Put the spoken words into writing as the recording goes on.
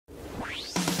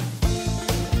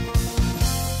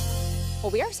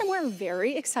we are somewhere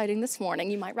very exciting this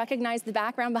morning. You might recognize the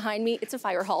background behind me. It's a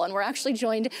fire hall, and we're actually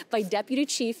joined by Deputy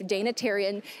Chief Dana Terry.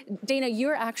 And Dana,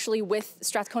 you're actually with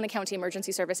Strathcona County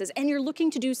Emergency Services, and you're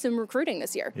looking to do some recruiting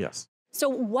this year. Yes. So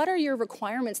what are your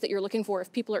requirements that you're looking for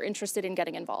if people are interested in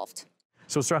getting involved?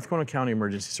 So Strathcona County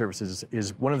Emergency Services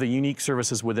is one of the unique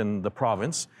services within the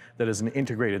province that is an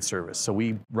integrated service. So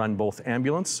we run both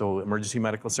ambulance, so emergency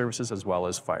medical services, as well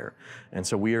as fire. And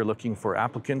so we are looking for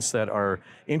applicants that are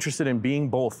interested in being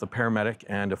both a paramedic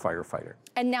and a firefighter.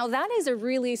 And now that is a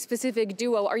really specific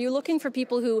duo. Are you looking for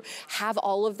people who have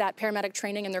all of that paramedic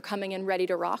training and they're coming in ready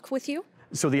to rock with you?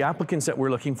 So the applicants that we're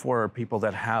looking for are people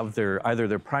that have either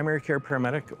their primary care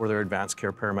paramedic or their advanced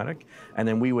care paramedic, and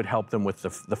then we would help them with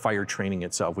the fire training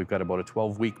itself. We've got about a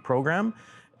 12-week program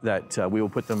that we will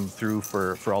put them through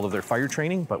for all of their fire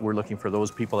training, but we're looking for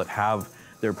those people that have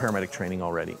their paramedic training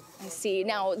already. I see.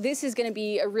 Now, this is going to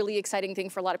be a really exciting thing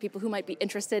for a lot of people who might be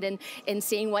interested in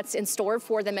seeing what's in store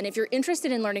for them. And if you're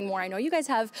interested in learning more, I know you guys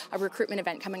have a recruitment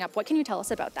event coming up. What can you tell us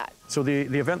about that? So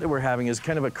the event that we're having is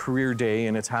kind of a career day,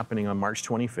 and it's happening on March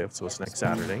 25th, so it's next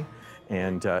Saturday.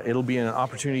 And it'll be an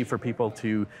opportunity for people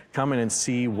to come in and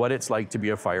see what it's like to be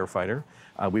a firefighter.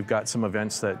 We've got some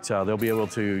events that they'll be able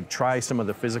to try some of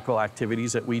the physical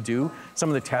activities that we do, some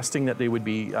of the testing that they would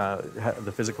be,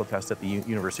 the physical test at the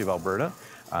University of Alberta.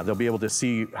 They'll be able to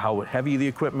see how heavy the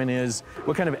equipment is,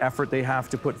 what kind of effort they have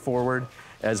to put forward,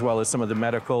 as well as some of the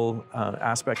medical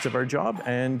aspects of our job.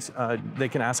 And they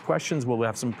can ask questions. We'll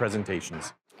have some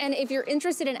presentations. And if you're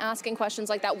interested in asking questions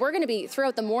like that, we're going to be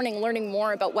throughout the morning learning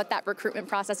more about what that recruitment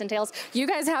process entails. You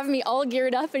guys have me all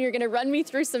geared up and you're going to run me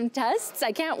through some tests.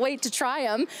 I can't wait to try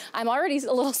them. I'm already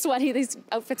a little sweaty. These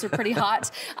outfits are pretty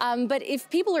hot. But if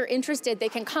people are interested, they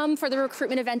can come for the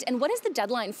recruitment event. And what is the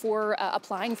deadline for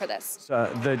applying for this?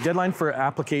 The deadline for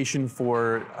application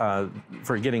for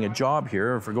getting a job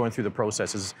here, or for going through the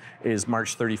process, is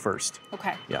March 31st.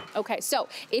 Okay. Yeah. Okay. So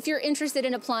if you're interested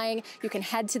in applying, you can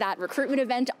head to that recruitment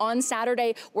event on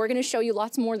Saturday. We're going to show you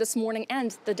lots more this morning,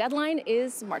 and the deadline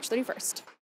is March 31st.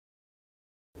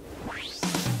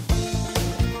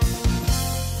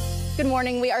 Good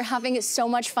morning. We are having so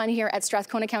much fun here at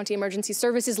Strathcona County Emergency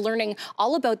Services, learning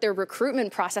all about their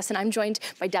recruitment process. And I'm joined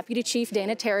by Deputy Chief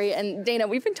Dana Terry. And Dana,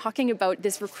 we've been talking about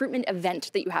this recruitment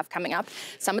event that you have coming up.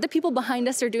 Some of the people behind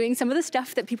us are doing some of the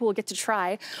stuff that people will get to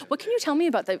try. What can you tell me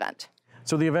about the event?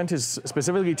 So the event is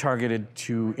specifically targeted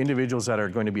to individuals that are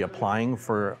going to be applying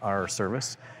for our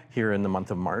service here in the month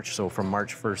of March, so from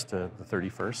March 1st to the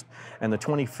 31st. And the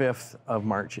 25th of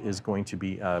March is going to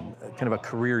be kind of a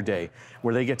career day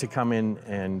where they get to come in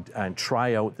and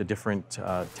try out the different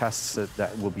tests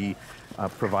that will be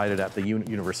provided at the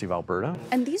University of Alberta.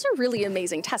 And these are really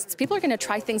amazing tests. People are going to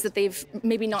try things that they've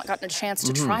maybe not gotten a chance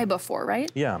to try before,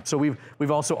 right? Yeah, so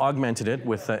we've also augmented it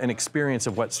with an experience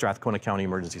of what Strathcona County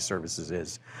Emergency Services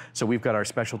is. So we've got our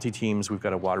specialty teams, we've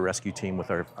got a water rescue team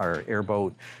with our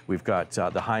airboat, we've got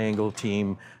the high angle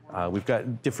team, we've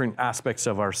got different aspects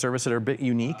of our service that are a bit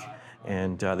unique,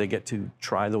 and they get to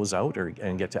try those out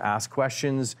and get to ask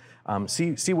questions,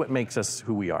 see what makes us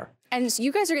who we are. And so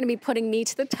you guys are going to be putting me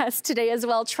to the test today as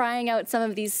well, trying out some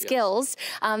of these skills.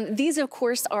 These, of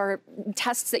course, are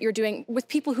tests that you're doing with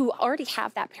people who already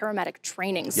have that paramedic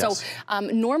training. Yes. So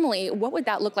normally, what would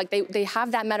that look like? They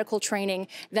have that medical training,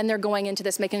 then they're going into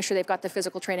this, making sure they've got the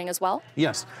physical training as well?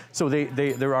 Yes. So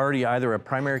they're already either a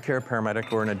primary care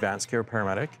paramedic or an advanced care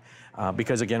paramedic.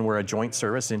 Because again, we're a joint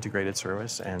service, integrated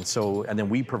service, and then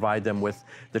we provide them with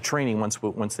the training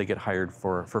once they get hired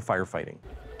for firefighting.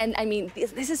 And I mean,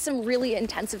 this is some really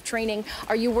intensive training.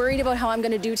 Are you worried about how I'm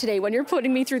going to do today when you're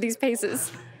putting me through these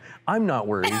paces? I'm not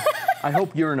worried. I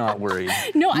hope you're not worried.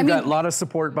 No, You've got a lot of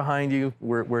support behind you.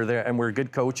 We're there, and we're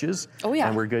good coaches. Oh yeah.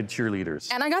 And we're good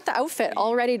cheerleaders. And I got the outfit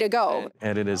all ready to go.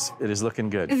 And it is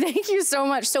looking good. Thank you so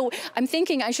much. So I'm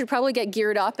thinking I should probably get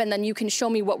geared up, and then you can show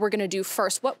me what we're going to do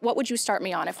first. What would you start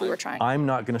me on if we were trying? I'm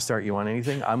not going to start you on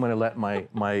anything. I'm going to let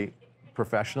my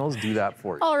professionals do that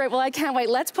for you. All right, well, I can't wait.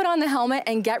 Let's put on the helmet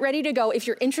and get ready to go. If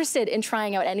you're interested in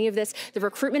trying out any of this, the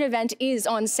recruitment event is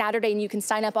on Saturday, and you can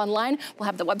sign up online. We'll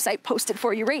have the website posted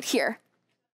for you right here.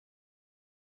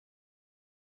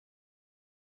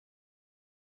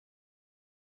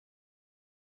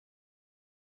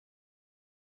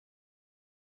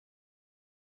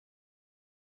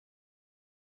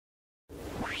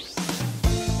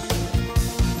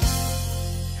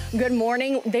 Good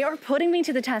morning. They are putting me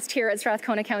to the test here at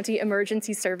Strathcona County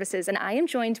Emergency Services, and I am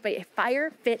joined by a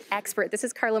fire fit expert. This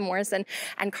is Carla Morrison.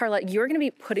 And Carla, you're going to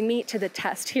be putting me to the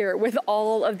test here with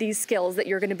all of these skills that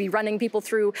you're going to be running people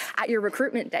through at your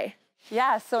recruitment day.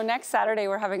 Yeah, so next Saturday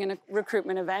we're having a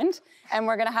recruitment event, and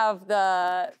we're going to have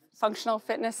the functional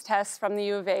fitness tests from the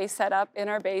U of A set up in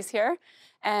our base here.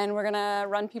 And we're gonna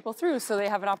run people through so they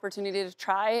have an opportunity to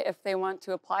try if they want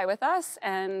to apply with us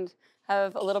and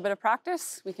have a little bit of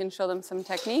practice. We can show them some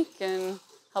technique and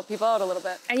help people out a little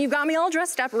bit. And you've got me all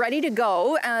dressed up, ready to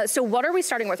go. So what are we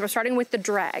starting with? We're starting with the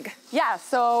drag. Yeah,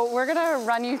 so we're gonna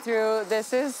run you through,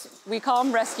 we call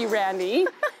him Rescue Randy,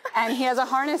 and he has a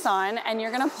harness on, and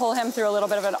you're gonna pull him through a little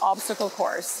bit of an obstacle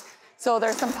course. So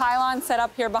there's some pylons set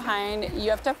up here behind.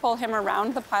 You have to pull him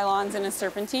around the pylons in a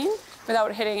serpentine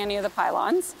without hitting any of the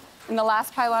pylons. And the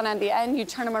last pylon at the end, you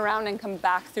turn him around and come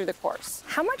back through the course.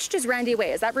 How much does Randy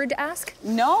weigh? Is that rude to ask?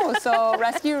 No, so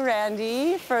Rescue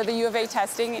Randy for the U of A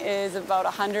testing is about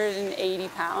 180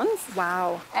 pounds.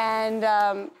 Wow. And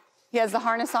he has the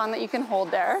harness on that you can hold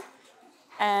there.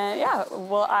 And yeah,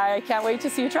 well, I can't wait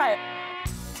to see you try it.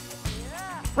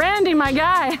 Randy, my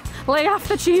guy, lay off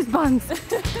the cheese buns.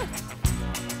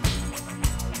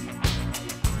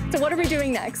 So what are we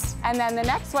doing next? And then the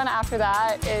next one after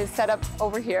that is set up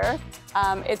over here.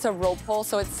 It's a rope pull,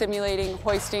 so it's simulating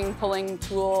hoisting, pulling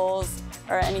tools,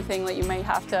 or anything that you may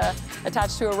have to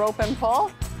attach to a rope and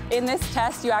pull. In this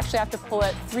test, you actually have to pull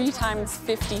it 3 times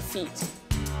 50 feet.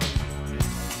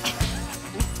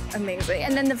 Amazing.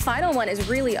 And then the final one is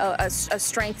really a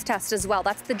strength test as well.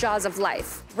 That's the jaws of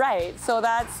life. Right, so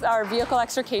that's our vehicle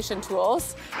extrication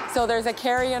tools. So there's a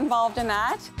carry involved in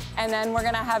that. And then we're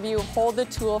gonna have you hold the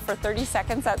tool for 30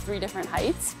 seconds at 3 different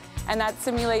heights. And that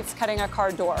simulates cutting a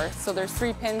car door. So there's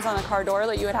 3 pins on a car door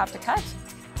that you would have to cut.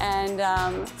 And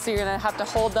so you're gonna have to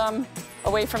hold them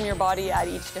away from your body at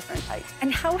each different height.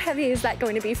 And how heavy is that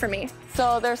going to be for me?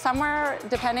 So they're somewhere,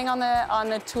 depending on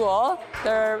the tool,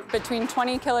 they're between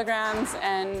 20 kilograms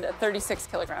and 36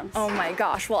 kilograms. Oh my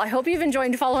gosh. Well, I hope you've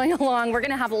enjoyed following along. We're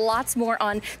gonna have lots more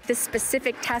on the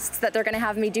specific tests that they're gonna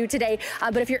have me do today.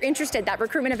 But if you're interested, that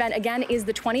recruitment event again is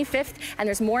the 25th, and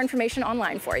there's more information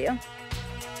online for you.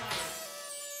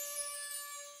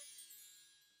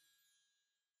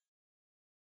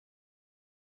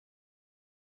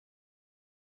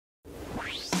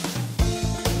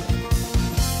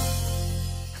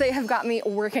 They have got me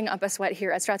working up a sweat here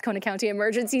at Strathcona County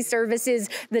Emergency Services.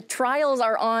 The trials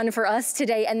are on for us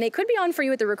today, and they could be on for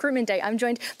you at the recruitment day. I'm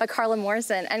joined by Carla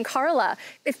Morrison. And Carla,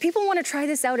 if people want to try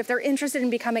this out, if they're interested in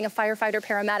becoming a firefighter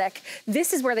paramedic,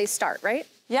 this is where they start, right?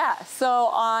 Yeah, so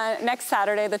on next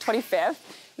Saturday, the 25th,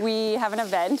 we have an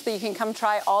event that you can come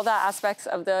try all the aspects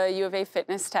of the U of A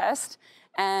fitness test.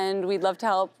 And we'd love to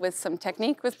help with some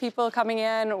technique with people coming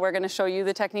in. We're gonna show you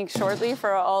the technique shortly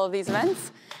for all of these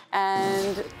events.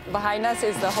 And behind us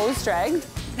is the hose drag.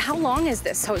 How long is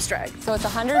this hose drag? So it's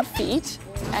 100 feet,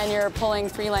 and you're pulling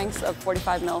 3 lengths of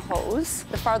 45 mil hose.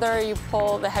 The farther you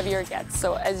pull, the heavier it gets.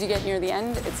 So as you get near the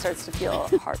end, it starts to feel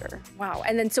harder. Wow,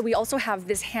 and then so we also have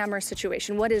this hammer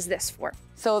situation. What is this for?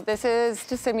 So this is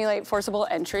to simulate forcible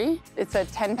entry. It's a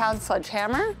 10-pound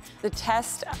sledgehammer. The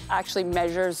test actually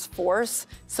measures force.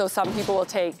 So some people will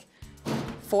take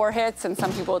 4 hits and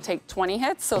some people will take 20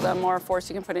 hits. So the more force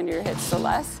you can put into your hits, the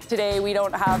less. Today, we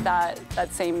don't have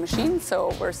that same machine,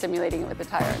 so we're simulating it with a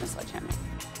tire and a sledgehammer.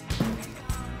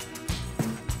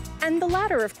 And the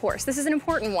ladder, of course. This is an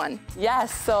important one.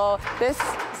 Yes, so this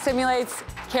simulates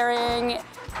carrying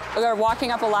or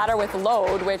walking up a ladder with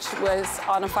load, which was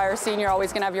on a fire scene, you're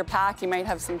always gonna have your pack. You might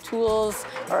have some tools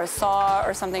or a saw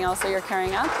or something else that you're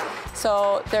carrying up.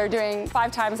 So they're doing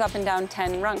 5 times up and down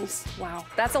 10 rungs. Wow,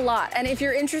 that's a lot. And if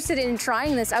you're interested in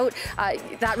trying this out,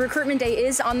 that recruitment day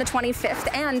is on the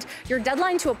 25th, and your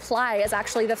deadline to apply is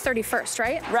actually the 31st,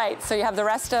 right? Right, so you have the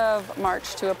rest of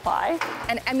March to apply.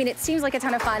 And I mean, it seems like a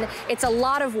ton of fun. It's a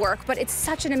lot of work, but it's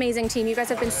such an amazing team. You guys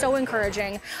have been so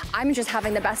encouraging. I'm just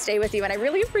having the best day with you, and I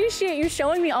really appreciate you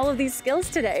showing me all of these skills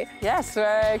today. Yes,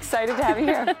 we're excited to have you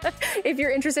here. If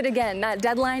you're interested, again, that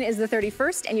deadline is the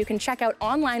 31st, and you can check out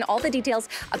online all the details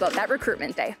about that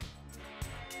recruitment day.